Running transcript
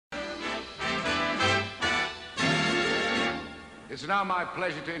It's now my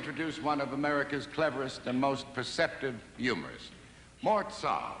pleasure to introduce one of America's cleverest and most perceptive humorists, Mort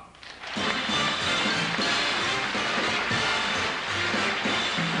Sahl.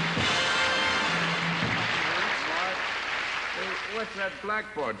 What's that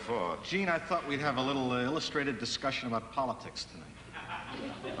blackboard for? Gene, I thought we'd have a little illustrated discussion about politics tonight.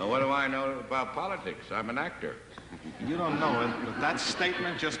 Well, what do I know about politics? I'm an actor. You don't know it, but that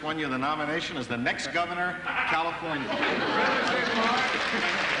statement just won you the nomination as the next governor of California.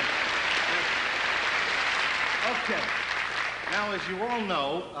 Okay. Now, as you all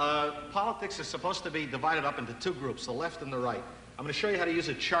know, politics is supposed to be divided up into two groups, the left and the right. I'm going to show you how to use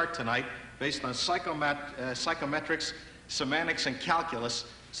a chart tonight based on psychometrics, semantics, and calculus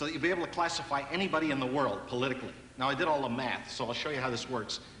so that you'll be able to classify anybody in the world politically. Now, I did all the math, so I'll show you how this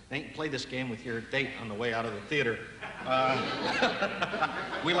works. Then you can play this game with your date on the way out of the theater.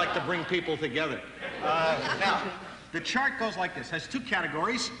 We like to bring people together. Now, the chart goes like this. It has two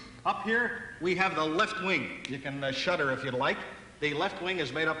categories. Up here, we have the left wing. You can shudder if you'd like. The left wing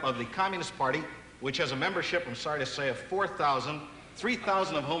is made up of the Communist Party, which has a membership, I'm sorry to say, of 4,000,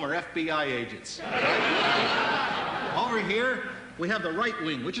 3,000 of whom are FBI agents. Right? Over here, we have the right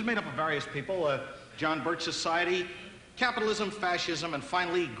wing, which is made up of various people. John Birch Society, capitalism, fascism, and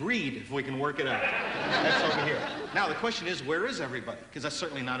finally greed, if we can work it out. That's over here. Now, the question is, where is everybody? Because that's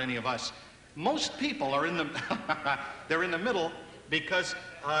certainly not any of us. Most people are in the, they're in the middle because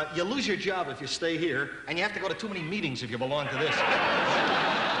you lose your job if you stay here, and you have to go to too many meetings if you belong to this.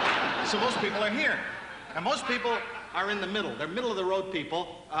 So most people are here. And most people are in the middle. They're middle-of-the-road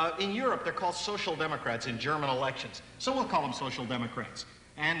people. In Europe, they're called social democrats in German elections. So we'll call them social democrats.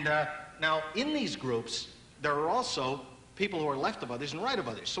 And now, in these groups, there are also people who are left of others and right of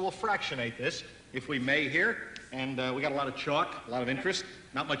others. So we'll fractionate this, if we may, here. And we got a lot of chalk, a lot of interest.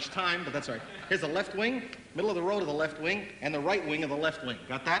 Not much time, but that's all right. Here's the left wing, middle of the road of the left wing, and the right wing of the left wing.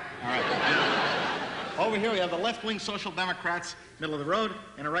 Got that? All right. Over here, we have the left wing social democrats, middle of the road,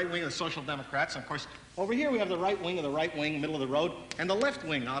 and the right wing of the social democrats. And of course, over here, we have the right wing of the right wing, middle of the road, and the left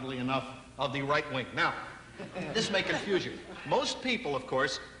wing, oddly enough, of the right wing. Now, this may confuse you. Most people, of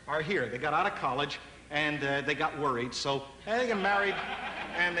course, are here. They got out of college, and they got worried, so they get married,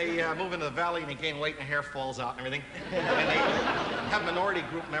 and they move into the valley, and they gain weight, and the hair falls out and everything. And they have minority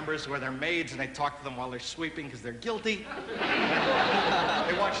group members where they're maids, and they talk to them while they're sweeping because they're guilty.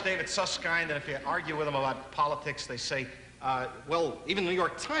 They watch David Susskind, and if you argue with them about politics, they say, well, even the New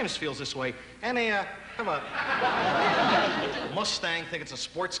York Times feels this way. And they have a Mustang, think it's a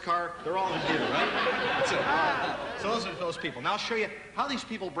sports car. They're all in here, right? That's it. So those are those people. Now I'll show you how these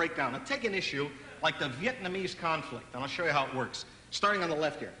people break down. Now take an issue like the Vietnamese conflict, and I'll show you how it works. Starting on the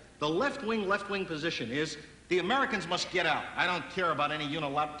left here. The left wing position is the Americans must get out. I don't care about any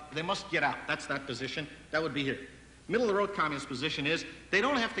unilateral. They must get out. That's that position. That would be here. Middle of the road communist position is they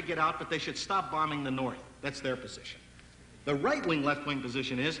don't have to get out, but they should stop bombing the North. That's their position. The right wing, left wing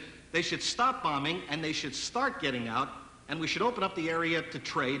position is they should stop bombing and they should start getting out, and we should open up the area to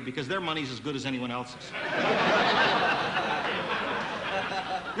trade because their money's as good as anyone else's.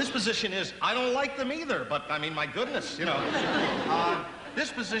 This position is, I don't like them either, but I mean, my goodness, you know.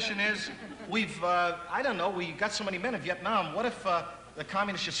 This position is, I don't know, we got so many men in Vietnam, what if the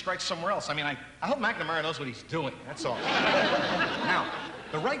communists should strike somewhere else? I mean, I hope McNamara knows what he's doing, that's all. Now,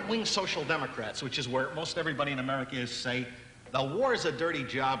 the right-wing social democrats, which is where most everybody in America is, say, the war's a dirty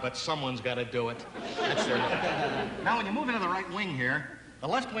job, but someone's got to do it. That's their Now, when you move into the right wing here, the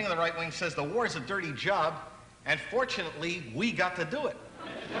left wing of the right wing says the war's a dirty job, and fortunately, we got to do it.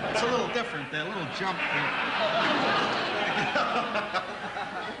 It's a little different, a little jump here.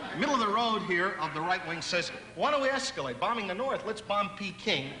 Middle of the road here of the right wing says, why don't we escalate? Bombing the North, let's bomb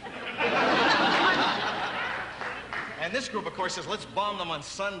Peking. And this group, of course, says, let's bomb them on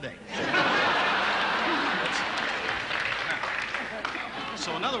Sunday.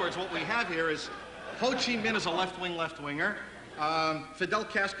 So in other words, what we have here is Ho Chi Minh is a left-winger. Fidel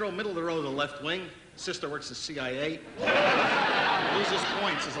Castro, middle of the road of the left wing. Sister works at CIA. Loses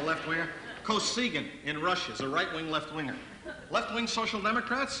points as a left-winger. Kosygin in Russia is a right-wing left-winger. Left-wing social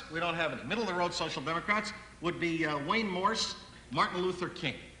democrats, we don't have any. Middle-of-the-road social democrats would be Wayne Morse, Martin Luther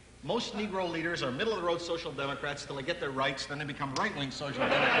King. Most Negro leaders are middle-of-the-road social democrats till they get their rights, then they become right-wing social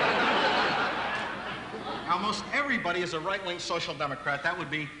democrats. Now, most everybody is a right-wing social democrat. That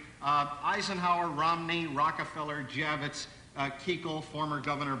would be Eisenhower, Romney, Rockefeller, Javits, Kuchel, former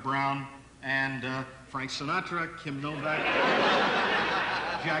Governor Brown, and Frank Sinatra, Kim Novak,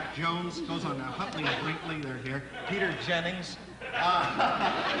 Jack Jones, goes on now, Huntley and Brinkley, they're here, Peter Jennings.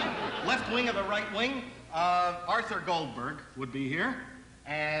 Left wing of the right wing, Arthur Goldberg would be here.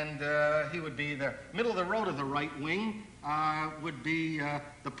 And he would be the middle of the road of the right wing would be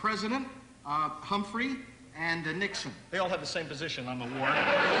the president, Humphrey, and Nixon. They all have the same position on the war.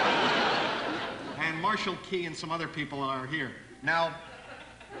 And Marshall Key and some other people are here. Now,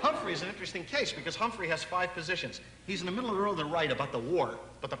 Humphrey is an interesting case because Humphrey has 5 positions. He's in the middle of the road of the right about the war,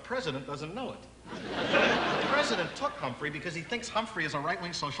 but the president doesn't know it. The president took Humphrey because he thinks Humphrey is a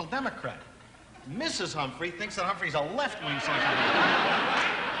right-wing social democrat. Mrs. Humphrey thinks that Humphrey's a left-wing social democrat.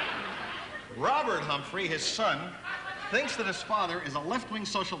 Robert Humphrey, his son, thinks that his father is a left-wing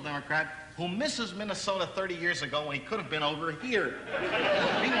social democrat who misses Minnesota 30 years ago when he could have been over here.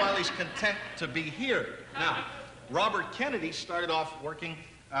 Meanwhile, he's content to be here. Now, Robert Kennedy started off working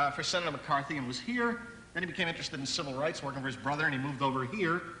for Senator McCarthy and was here. Then he became interested in civil rights, working for his brother, and he moved over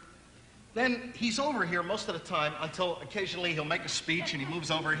here. Then he's over here most of the time until occasionally he'll make a speech and he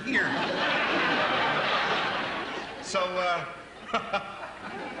moves over here. So,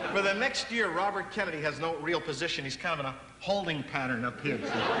 for the next year, Robert Kennedy has no real position. He's kind of in a holding pattern up here. So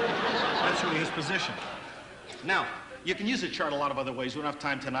that's really his position. Now, you can use the chart a lot of other ways. We don't have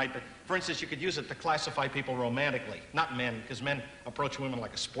time tonight, but for instance, you could use it to classify people romantically. Not men, because men approach women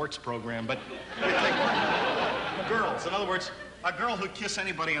like a sports program, but you take girls. In other words, a girl who'd kiss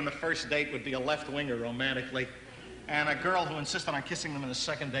anybody on the first date would be a left-winger romantically, and a girl who insisted on kissing them on the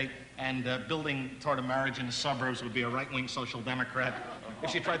second date and building toward a marriage in the suburbs would be a right-wing social democrat. If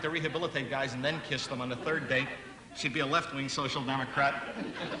she tried to rehabilitate guys and then kiss them on the third date, she'd be a left-wing social democrat.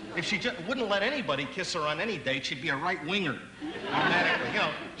 If she just wouldn't let anybody kiss her on any date, she'd be a right-winger romantically. You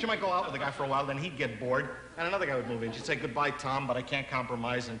know, she might go out with a guy for a while, then he'd get bored, and another guy would move in. She'd say, "Goodbye, Tom, but I can't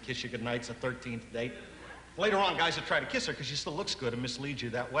compromise and kiss you goodnight. It's a 13th date." Later on, guys would try to kiss her because she still looks good and mislead you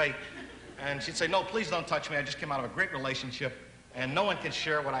that way. And she'd say, "No, please don't touch me. I just came out of a great relationship, and no one can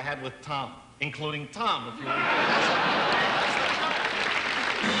share what I had with Tom, including Tom, if you want."